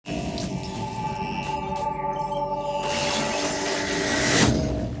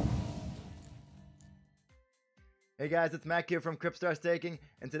Hey guys, it's Mac here from Cryptstar Staking,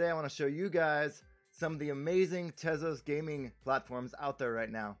 and today I want to show you guys some of the amazing Tezos gaming platforms out there right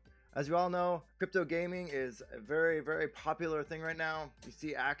now. As you all know, crypto gaming is a very popular thing right now. You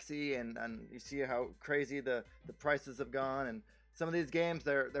see Axie and you see how crazy the prices have gone, and some of these games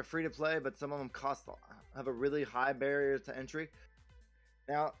they're free to play, but some of them have a really high barrier to entry.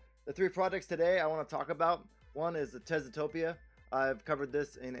 Now, the three projects today I want to talk about, one is the Tezos-Defi. I've covered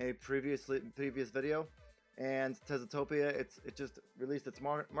this in a previous video. And Tezos-Defi, it just released its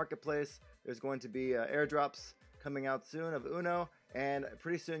marketplace. There's going to be airdrops coming out soon of Uno, and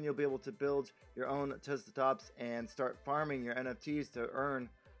pretty soon you'll be able to build your own Tezos and start farming your NFTs to earn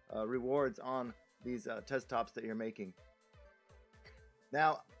rewards on these Tezos that you're making.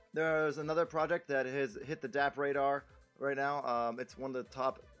 Now, there's another project that has hit the DApp radar right now. It's one of the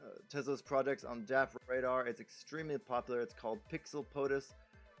top Tezos projects on DApp radar. It's extremely popular. It's called Pixel POTUS.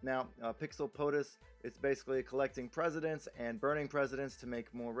 Now, Pixel POTUS, it's basically collecting presidents and burning presidents to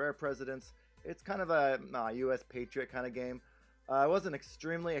make more rare presidents. It's kind of a US Patriot kind of game. I wasn't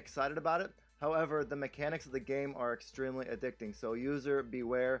extremely excited about it. However, the mechanics of the game are extremely addicting. So user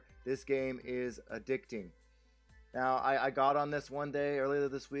beware, this game is addicting. Now, I got on this one day earlier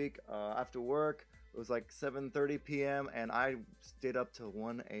this week after work. It was like 7:30 p.m. and I stayed up till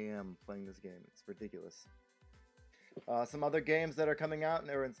 1 a.m. playing this game. It's ridiculous. Some other games that are coming out and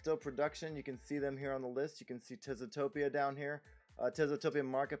they're in still production, you can see them here on the list. You can see Tezos-Defi down here. Tezos-Defi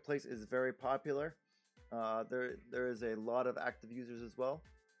Marketplace is very popular. There is a lot of active users as well.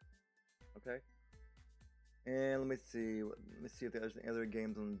 Okay, and let me see if there's any other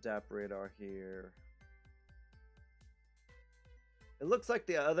games on the DApp radar here. It looks like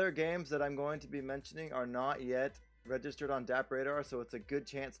the other games that I'm going to be mentioning are not yet registered on DApp radar, so it's a good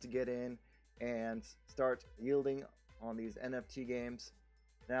chance to get in and start yielding on these NFT games.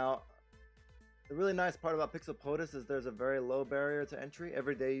 Now, the really nice part about Pixel POTUS is there's a very low barrier to entry.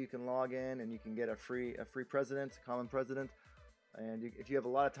 Every day you can log in and you can get a free president, a common president. And if you have a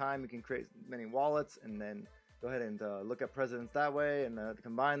lot of time, you can create many wallets and then go ahead and look at presidents that way and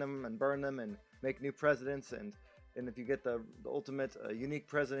combine them and burn them and make new presidents. And if you get the ultimate unique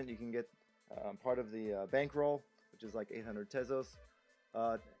president, you can get part of the bankroll, which is like 800 Tezos.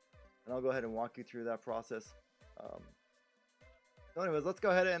 And I'll go ahead and walk you through that process. So anyways, let's go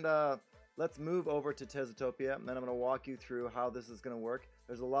ahead and let's move over to Tezos-Defi, and then I'm going to walk you through how this is going to work.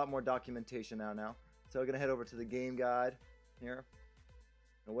 There's a lot more documentation now. So we're going to head over to the game guide here.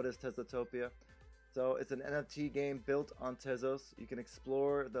 And what is Tezos-Defi? So it's an NFT game built on Tezos. You can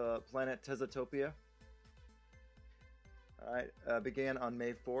explore the planet Tezos-Defi. Alright, began on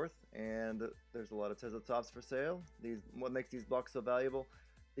May 4th, and there's a lot of Tezos for sale. What makes these blocks so valuable?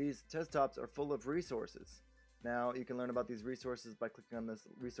 These Tezos are full of resources. Now, you can learn about these resources by clicking on this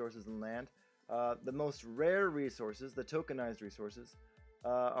resources and land. The most rare resources, the tokenized resources,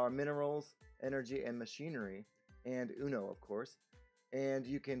 are minerals, energy, and machinery, and Uno, of course. And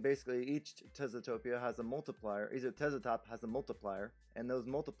you can basically, each Tezos has a multiplier, each Tezos has a multiplier, and those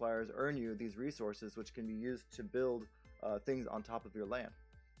multipliers earn you these resources, which can be used to build things on top of your land.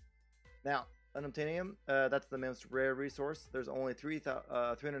 Now, unobtainium, that's the most rare resource. There's only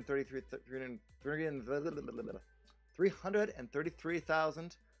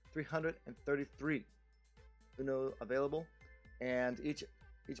 333,333 Uno available, and each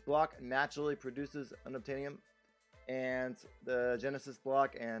block naturally produces unobtainium, and the Genesis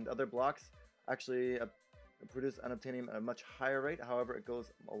block and other blocks actually produce unobtainium at a much higher rate. However, it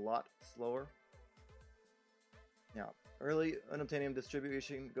goes a lot slower. Now, early unobtainium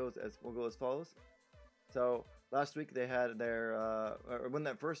distribution will go as follows. So last week they had their when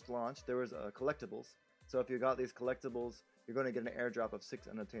that first launched, there was collectibles. So if you got these collectibles, you're going to get an airdrop of 6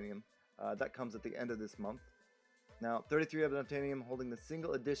 unobtainium. That comes at the end of this month. Now, 33 of unobtainium holding the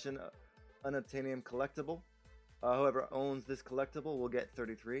single edition unobtainium collectible. Whoever owns this collectible will get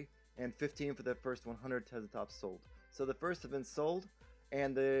 33, and 15 for the first 100 Tezos sold. So the first have been sold,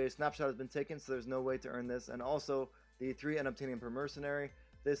 and the snapshot has been taken, so there's no way to earn this. And also the 3 unobtainium per mercenary.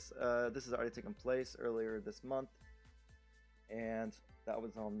 This has already taken place earlier this month, and that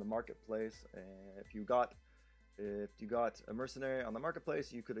was on the marketplace. And if you got a mercenary on the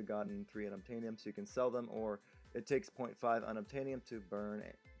marketplace, you could have gotten 3 unobtainium, so you can sell them, or it takes 0.5 unobtainium to burn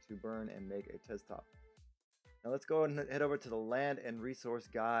and make a Tezos. Now let's go and head over to the land and resource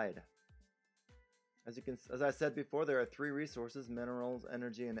guide. As I said before, there are 3 resources: minerals,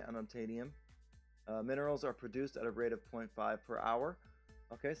 energy, and unobtainium. Minerals are produced at a rate of 0.5 per hour.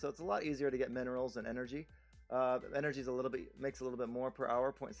 Okay, so it's a lot easier to get minerals than energy. Energy makes a little bit more per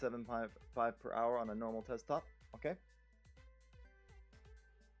hour, 0.75 per hour on a normal Tezos. Okay.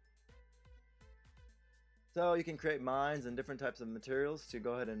 So you can create mines and different types of materials to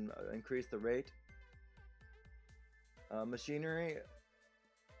go ahead and increase the rate. Machinery.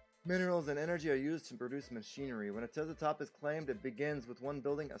 Minerals and energy are used to produce machinery. When a Tezos-Top is claimed, it begins with one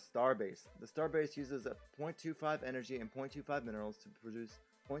building a starbase. The starbase uses a 0.25 energy and 0.25 minerals to produce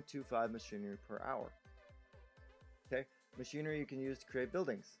 0.25 machinery per hour. Okay, machinery you can use to create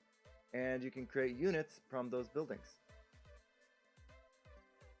buildings, and you can create units from those buildings.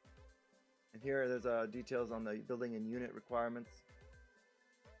 And here there's details on the building and unit requirements.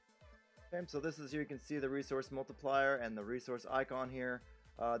 Okay, so this is here you can see the resource multiplier and the resource icon here.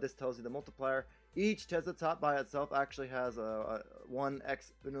 This tells you the multiplier. Each Tezos-Top by itself actually has a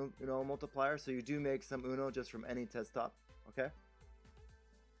 1x uno multiplier, so you do make some uno just from any Tezos-Top. Okay.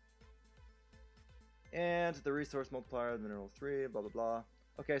 And the resource multiplier, mineral 3, blah blah blah.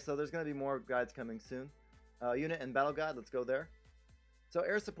 Okay, so there's going to be more guides coming soon. Unit and battle guide, let's go there. So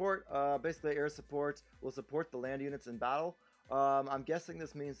air support, basically air support will support the land units in battle. I'm guessing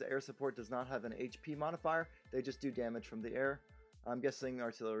this means the air support does not have an HP modifier. They just do damage from the air. I'm guessing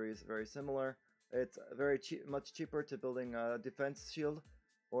artillery is very similar. It's very much cheaper to building a defense shield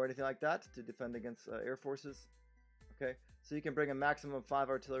or anything like that to defend against air forces. Okay, so you can bring a maximum of 5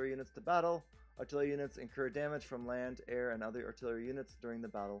 artillery units to battle. Artillery units incur damage from land, air, and other artillery units during the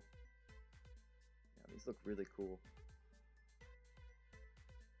battle. Yeah, these look really cool.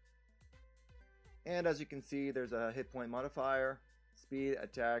 And as you can see, there's a hit point modifier, speed,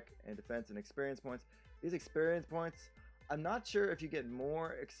 attack, and defense, and experience points. These experience points, I'm not sure if you get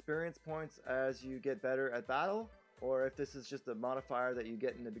more experience points as you get better at battle, or if this is just a modifier that you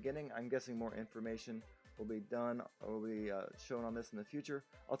get in the beginning. I'm guessing more information will be done or will be shown on this in the future.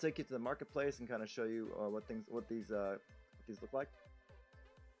 I'll take you to the marketplace and kind of show you what these look like.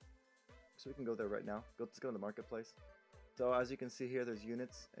 So we can go there right now. Let's go to the marketplace. So as you can see here, there's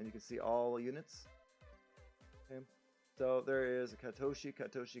units, and you can see all units. Okay. So there is a Katoshi.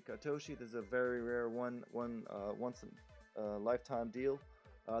 This is a very rare once in lifetime deal.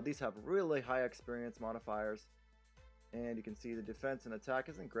 These have really high experience modifiers, and you can see the defense and attack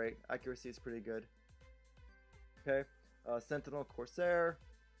isn't great. Accuracy is pretty good. Okay, Sentinel Corsair.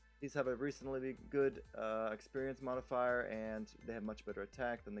 These have a reasonably good experience modifier, and they have much better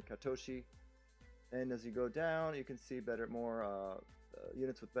attack than the Katoshi. And as you go down, you can see more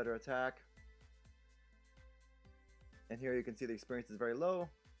units with better attack. And here you can see the experience is very low,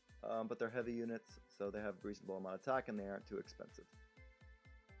 but they're heavy units, so they have a reasonable amount of attack, and they aren't too expensive.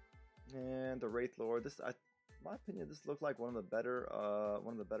 And the Wraith Lord. This, in my opinion, this looked like one of the better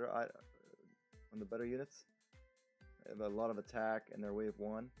units. They have a lot of attack, and they're wave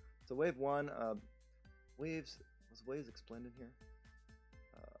 1. So wave 1, waves explained in here?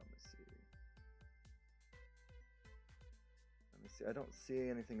 Let me see. I don't see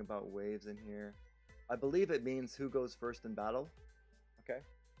anything about waves in here. I believe it means who goes first in battle. Okay,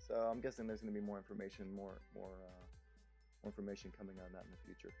 so I'm guessing there's going to be more information, more information coming on that in the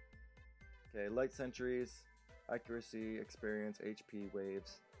future. Okay, light sentries, accuracy, experience, HP,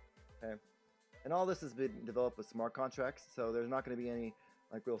 waves. Okay, and all this has been developed with smart contracts, so there's not going to be any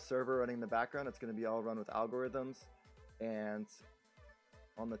like real server running in the background. It's going to be all run with algorithms and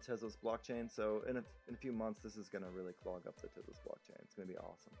on the Tezos blockchain. So in a few months, this is going to really clog up the Tezos blockchain. It's going to be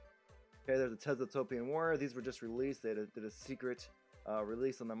awesome. Okay, there's a Tezotopian Warrior. These were just released. They did a secret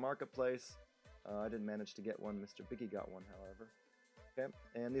release on the marketplace. I didn't manage to get one. Mr. Biggie got one, however. Okay,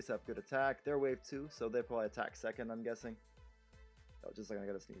 and these have good attack. They're wave 2, so they probably attack second, I'm guessing. Oh, just like I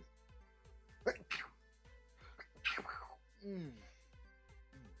gotta sneeze.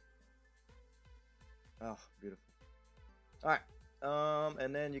 Oh, beautiful. Alright,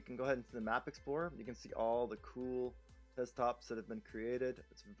 and then you can go ahead into the map explorer. You can see all the cool Tezos-Tops that have been created.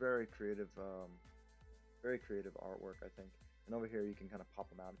 It's very creative artwork, I think. And over here you can kind of pop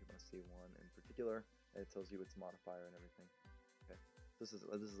them out if you want to see one in particular. And it tells you its modifier and everything. Okay, this is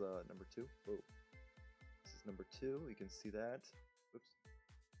number 2. Whoa, this is number 2. You can see that. Oops.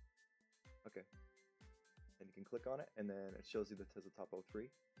 Okay, and you can click on it, and then it shows you the Tezos-Top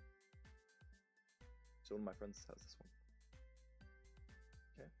 03. So one of my friends has this one.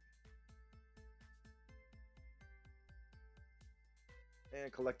 And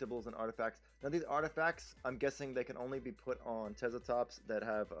collectibles and artifacts. Now these artifacts, I'm guessing they can only be put on Tezos-Tops that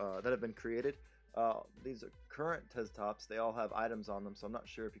have been created. These are current Tezos-Tops. They all have items on them, so I'm not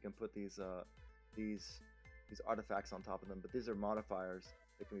sure if you can put these artifacts on top of them. But these are modifiers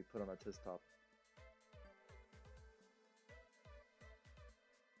that can be put on a Tezos-Top.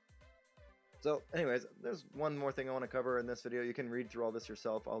 So, anyways, there's one more thing I want to cover in this video. You can read through all this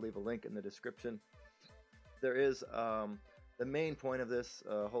yourself. I'll leave a link in the description. There is the main point of this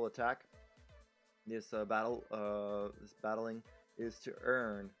whole attack This this battling is to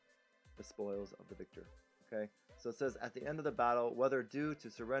earn the spoils of the victor. Okay, so it says at the end of the battle, whether due to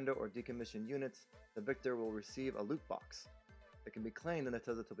surrender or decommissioned units, the victor will receive a loot box that can be claimed in the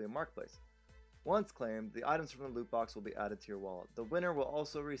Tezos-Defi marketplace. Once claimed, the items from the loot box will be added to your wallet. The winner will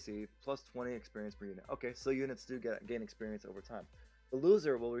also receive plus 20 experience per unit. Okay, so units do gain experience over time. The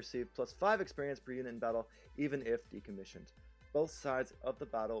loser will receive plus 5 experience per unit in battle, even if decommissioned. Both sides of the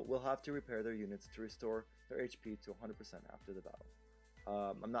battle will have to repair their units to restore their HP to 100% after the battle.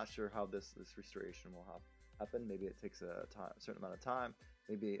 I'm not sure how this restoration will happen. Maybe it takes a certain amount of time.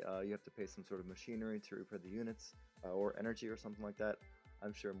 Maybe you have to pay some sort of machinery to repair the units or energy or something like that.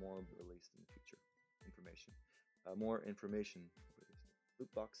 I'm sure more will be released in the future. More information released. Loot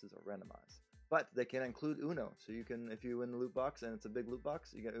boxes are randomized, but they can include Uno. So you can, if you win the loot box and it's a big loot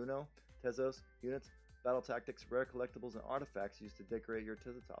box, you get Uno, Tezos, units, battle tactics, rare collectibles, and artifacts used to decorate your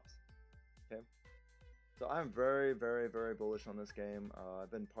Tezotops. Okay. So I'm very, very, very bullish on this game.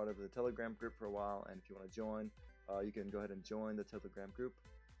 I've been part of the Telegram group for a while, and if you want to join, you can go ahead and join the Telegram group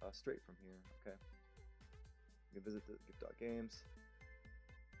straight from here. Okay. You can visit the gift.games.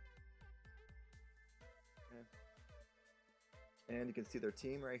 And you can see their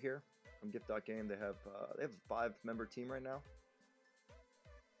team right here from gift.game. They have a 5-member team right now.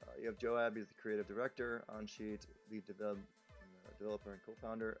 You have Joab, he's the creative director, Ansheet, lead developer and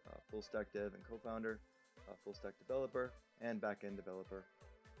co-founder, full stack dev and co-founder, full stack developer, and backend developer.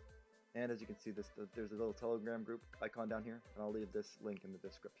 And as you can see, there's a little Telegram group icon down here, and I'll leave this link in the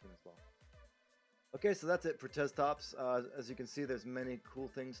description as well. Okay, so that's it for Tezotops. As you can see, there's many cool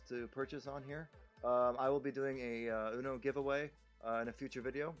things to purchase on here. I will be doing a Uno giveaway in a future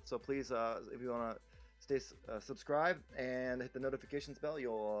video, so please, if you want to stay subscribed and hit the notifications bell,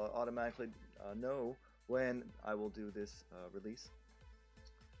 you'll automatically know when I will do this release.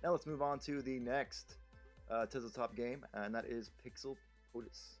 Now let's move on to the next Tezotop game, and that is Pixel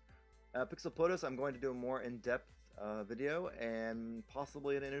POTUS. Pixel POTUS, I'm going to do a more in-depth video and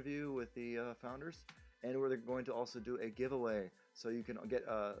possibly an interview with the founders, and we're going to also do a giveaway. So you can get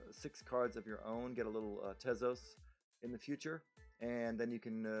 6 cards of your own, get a little Tezos in the future, and then you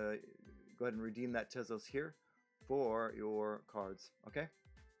can go ahead and redeem that Tezos here for your cards. Okay?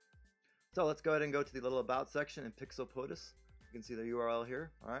 So let's go ahead and go to the little about section in Pixel POTUS. You can see the URL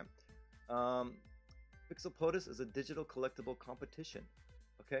here. All right. Pixel POTUS is a digital collectible competition.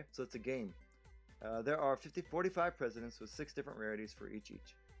 Okay, so it's a game. There are 45 presidents with 6 different rarities for each.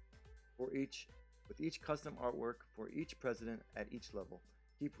 With each custom artwork for each president at each level.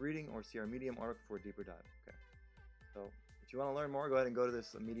 Keep reading or see our Medium article for a deeper dive. Okay. So if you want to learn more, go ahead and go to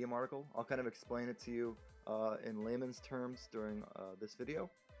this Medium article. I'll kind of explain it to you in layman's terms during this video.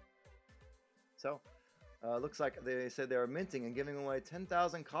 So looks like they said they are minting and giving away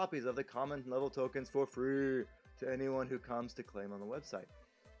 10,000 copies of the common level tokens for free to anyone who comes to claim on the website.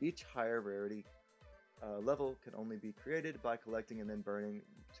 Each higher rarity level can only be created by collecting and then burning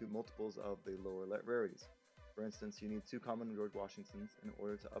 2 multiples of the lower rarities. For instance, you need 2 common George Washingtons in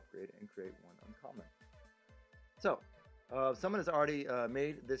order to upgrade and create 1 uncommon. So, someone has already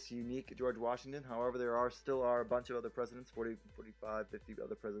made this unique George Washington. However, there still are a bunch of other presidents, 40, 45, 50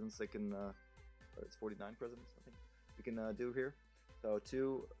 other presidents. They can, it's 49 presidents, I think, you can do here. So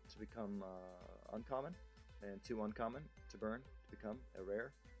 2 to become uncommon, and 2 uncommon to burn to become a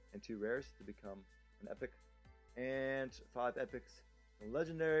rare, and 2 rares to become an epic, and 5 epics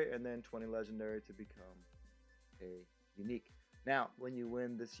legendary, and then 20 legendary to become a unique. Now, when you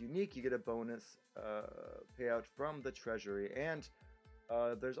win this unique, you get a bonus payout from the treasury, and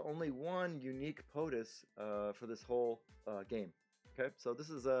there's only 1 unique POTUS for this whole game. Okay, so this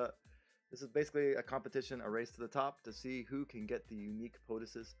is basically a competition, a race to the top to see who can get the unique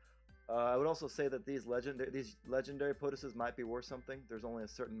POTUSes. I would also say that these legendary POTUSes might be worth something. There's only a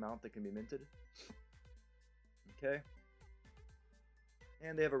certain amount that can be minted. Okay.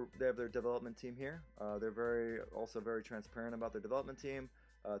 And they have their development team here. They're also very transparent about their development team.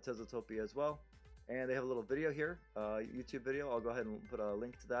 Tezotopia as well. And they have a little video here, YouTube video. I'll go ahead and put a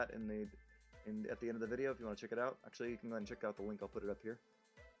link to that at the end of the video if you want to check it out. Actually, you can go ahead and check out the link. I'll put it up here.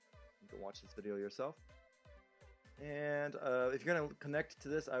 You can watch this video yourself. And if you're going to connect to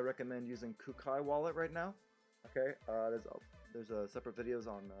this, I recommend using Kukai Wallet right now. Okay, there's separate videos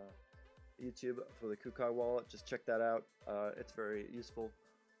on YouTube for the Kukai Wallet. Just check that out. It's very useful.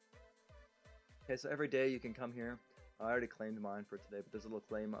 Okay, so every day you can come here. I already claimed mine for today, but there's a little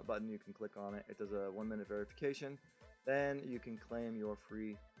claim button. You can click on it. It does a 1-minute verification. Then you can claim your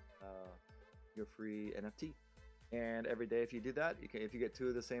free NFT. And every day, if you do that, if you get 2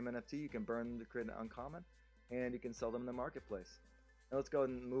 of the same NFT, you can burn them to create an uncommon, and you can sell them in the marketplace. Now let's go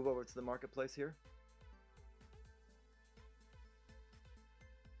and move over to the marketplace here.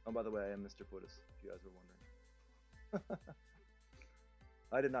 Oh, by the way, I am Mr. Putis, if you guys were wondering.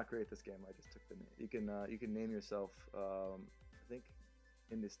 I did not create this game. I just took the name. You can name yourself. I think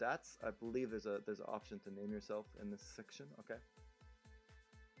in the stats, I believe there's an option to name yourself in this section. Okay.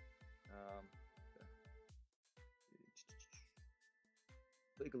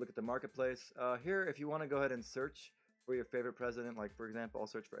 So you can look at the marketplace here. If you want to go ahead and search for your favorite president, like for example, I'll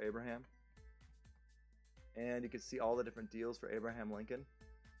search for Abraham, and you can see all the different deals for Abraham Lincoln.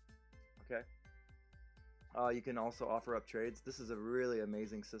 Okay. You can also offer up trades. This is a really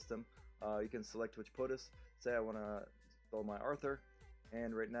amazing system. You can select which POTUS. Say I want to sell my Arthur,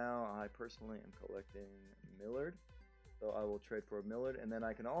 and right now I personally am collecting Millard, so I will trade for a Millard, and then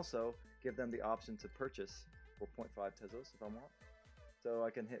I can also give them the option to purchase for 0.5 Tezos if I want. So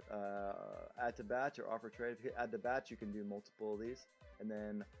I can hit add to batch or offer trade. If you hit add to batch, you can do multiple of these, and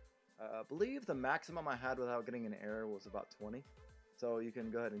then I believe the maximum I had without getting an error was about 20. So you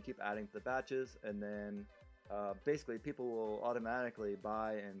can go ahead and keep adding to the batches, and then basically people will automatically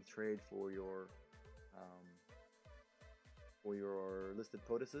buy and trade for your listed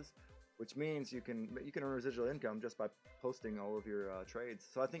POTUSes, which means you can earn residual income just by posting all of your trades.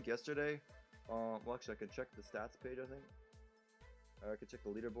 So I think yesterday, well actually I can check the stats page. I think I could check the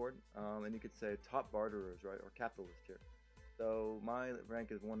leaderboard, and you could say top barterers, right, or capitalist here. So my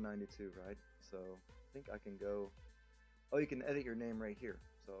rank is 192, right? So I think I can go. Oh, you can edit your name right here.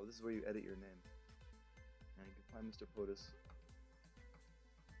 So this is where you edit your name. And you can find Mr. POTUS.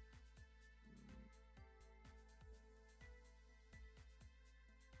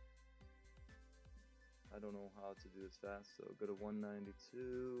 I don't know how to do this fast, so go to 192.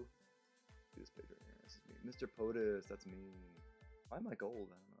 Do this page right here. This is me. Mr. POTUS, that's me. Why am I gold? I don't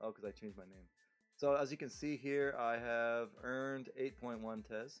know. Oh, because I changed my name. So as you can see here, I have earned 8.1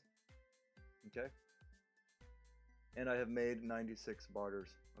 Tez. Okay. And I have made 96 barters,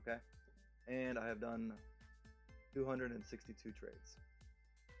 okay? And I have done 262 trades.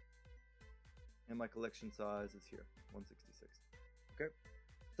 And my collection size is here, 166. Okay?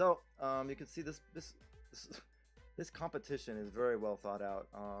 So, you can see this competition is very well thought out.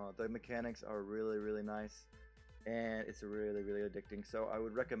 The mechanics are really, really nice, and it's really, really addicting. So I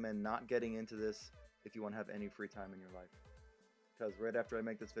would recommend not getting into this if you want to have any free time in your life. Because right after I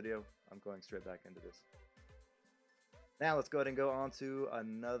make this video, I'm going straight back into this. Now let's go ahead and go on to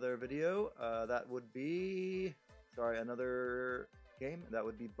another video. That would be, another game. That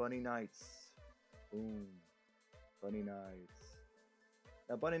would be Bunny Nights. Boom, Bunny Nights.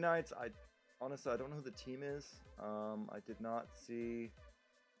 Now Bunny Nights, honestly I don't know who the team is. I did not see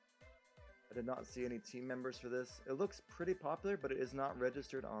any team members for this. It looks pretty popular, but it is not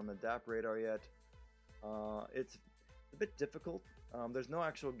registered on the DApp radar yet. It's a bit difficult. There's no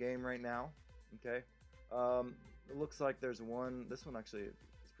actual game right now. Okay. It looks like there's one. This one actually is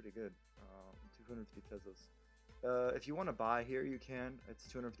pretty good. 250 Tezos. If you want to buy here, you can. It's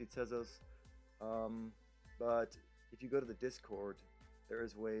 250 Tezos. But if you go to the Discord, there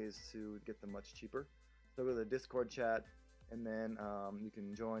is ways to get them much cheaper. So go to the Discord chat, and then you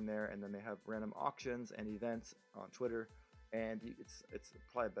can join there. And then they have random auctions and events on Twitter. And it's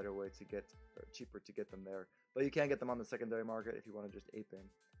probably a better way to get, or cheaper to get them there. But you can get them on the secondary market if you want to just ape in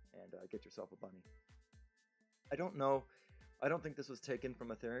and get yourself a bunny. I don't know. I don't think this was taken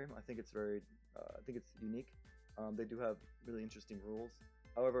from Ethereum. I think it's I think it's unique. They do have really interesting rules.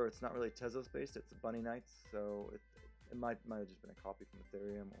 However, it's not really Tezos based. It's Bunny Nights, so it might have just been a copy from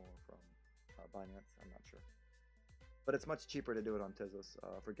Ethereum or from Binance. I'm not sure. But it's much cheaper to do it on Tezos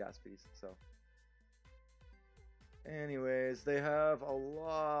for gas fees. So, anyways, they have a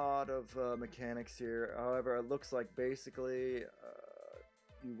lot of mechanics here. However, it looks like basically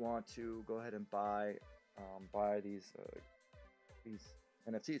you want to go ahead and buy these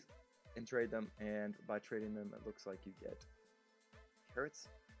NFTs and trade them, and by trading them it looks like you get carrots.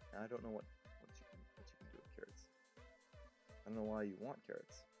 And I don't know what you can do with carrots. I don't know why you want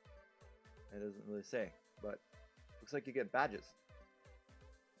carrots. It doesn't really say, but looks like you get badges.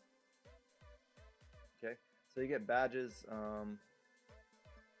 Okay, so you get badges.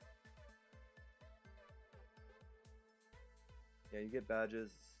 Yeah, you get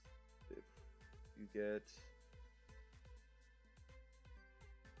badges if you get.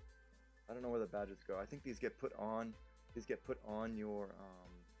 I don't know where the badges go. I think these get put on. These get put on your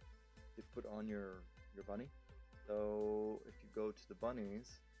your bunny. So if you go to the bunny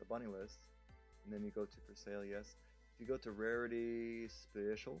list, and then you go to for sale, yes. If you go to rarity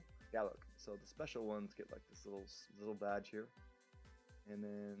special, yeah, look. So the special ones get like this little badge here, and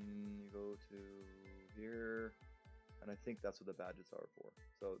then you go to here, and I think that's what the badges are for.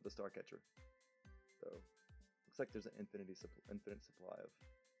 So the star catcher. So looks like there's an infinite supply of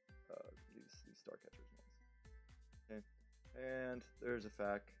these star catchers ones. Okay, and there's a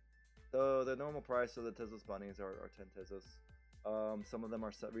fact. So the normal price of the Tezos bunnies are 10 Tezos. Some of them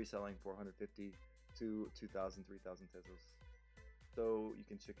are reselling for 150 to 2,000, 3,000 Tezos. So you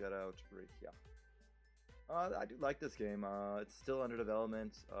can check that out right here. I do like this game. It's still under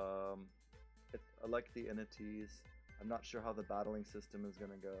development. I like the NFTs. I'm not sure how the battling system is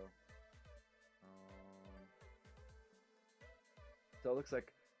gonna go. So it looks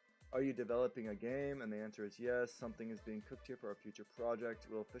like, are you developing a game? And the answer is yes. Something is being cooked here for a future project.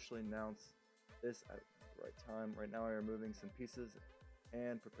 We'll officially announce this at the right time. Right now, we are moving some pieces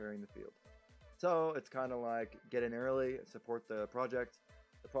and preparing the field. So it's kind of like get in early, support the project.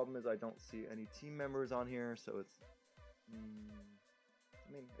 The problem is I don't see any team members on here, so it's,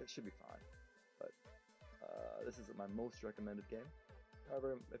 I mean, it should be fine. But this isn't my most recommended game.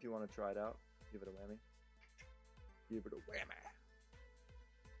 However, if you want to try it out, give it a whammy. Give it a whammy.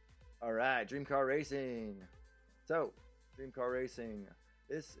 All right, Dream Car Racing. So, Dream Car Racing.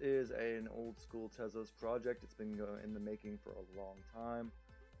 This is an old school Tezos project. It's been in the making for a long time.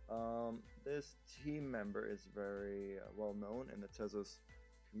 This team member is very well known in the Tezos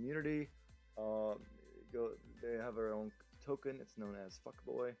community. They have their own token. It's known as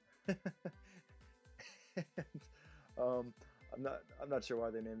Fuckboy. And, I'm not sure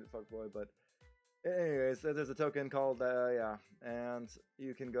why they named it Fuckboy, but anyways, there's a token called and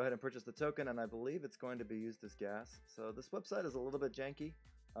you can go ahead and purchase the token, and I believe it's going to be used as gas. So this website is a little bit janky.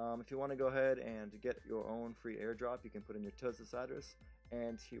 If you want to go ahead and get your own free airdrop, you can put in your Tezos address,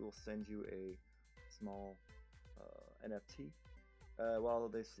 and he will send you a small NFT while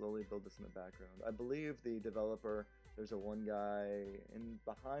they slowly build this in the background. I believe the developer, there's one guy in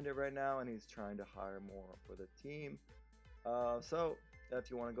behind it right now, and he's trying to hire more for the team. So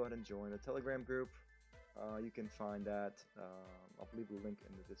if you want to go ahead and join the Telegram group, you can find that. I'll leave a link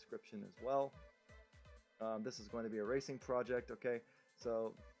in the description as well. This is going to be a racing project, okay?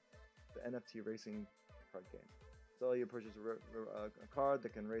 So the NFT racing card game. So you purchase a card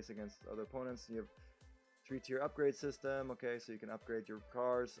that can race against other opponents. You have 3-tier upgrade system, okay? So you can upgrade your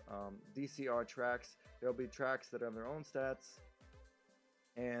cars. DCR tracks. There'll be tracks that have their own stats,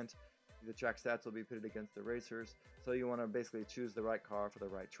 and the track stats will be pitted against the racers. So you want to basically choose the right car for the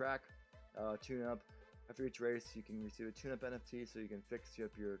right track. Tune up. After each race, you can receive a tune-up NFT, so you can fix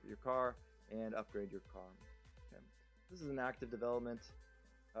up your car and upgrade your car. Okay. This is an active development.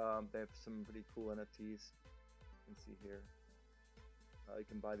 They have some pretty cool NFTs. You can see here. You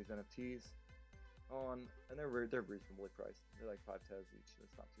can buy these NFTs and they're reasonably priced. They're like 5 Tez each.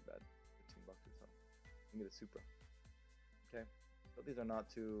 It's not too bad. $15 or so. You can get a Supra. Okay. But these are not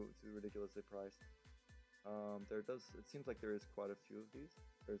too ridiculously priced. It seems like there is quite a few of these.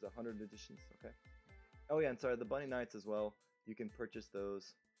 There's 100 editions, okay. Oh yeah, and sorry, the Bunny Nights as well. You can purchase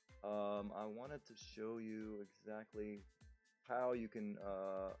those. I wanted to show you exactly how you can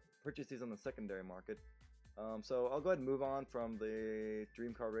purchase these on the secondary market. So I'll go ahead and move on from the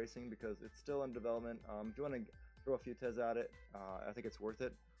Dream Car Racing because it's still in development. If you want to throw a few Tez at it, I think it's worth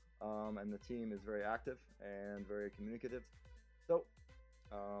it. And the team is very active and very communicative. So,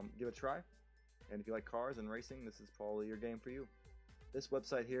 give it a try. And if you like cars and racing, this is probably your game for you. This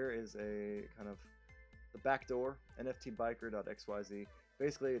website here is a kind of the backdoor, nftbiker.xyz.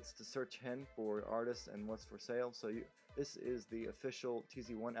 Basically, it's to search hen for artists and what's for sale. So this is the official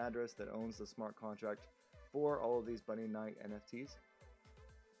TZ1 address that owns the smart contract for all of these Bunny Night NFTs.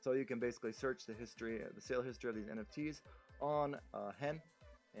 So you can basically search the sale history of these NFTs on hen,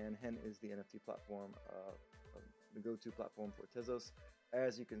 and hen is the NFT platform, the go-to platform for Tezos.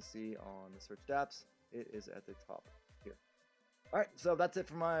 As you can see on the search dApps, it is at the top here. Alright, so that's it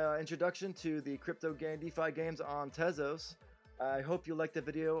for my introduction to the crypto game DeFi games on Tezos. I hope you liked the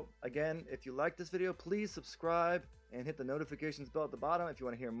video. Again, if you like this video, please subscribe and hit the notifications bell at the bottom if you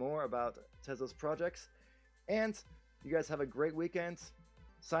want to hear more about Tezos projects. And you guys have a great weekend.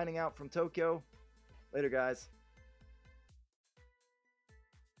 Signing out from Tokyo. Later, guys.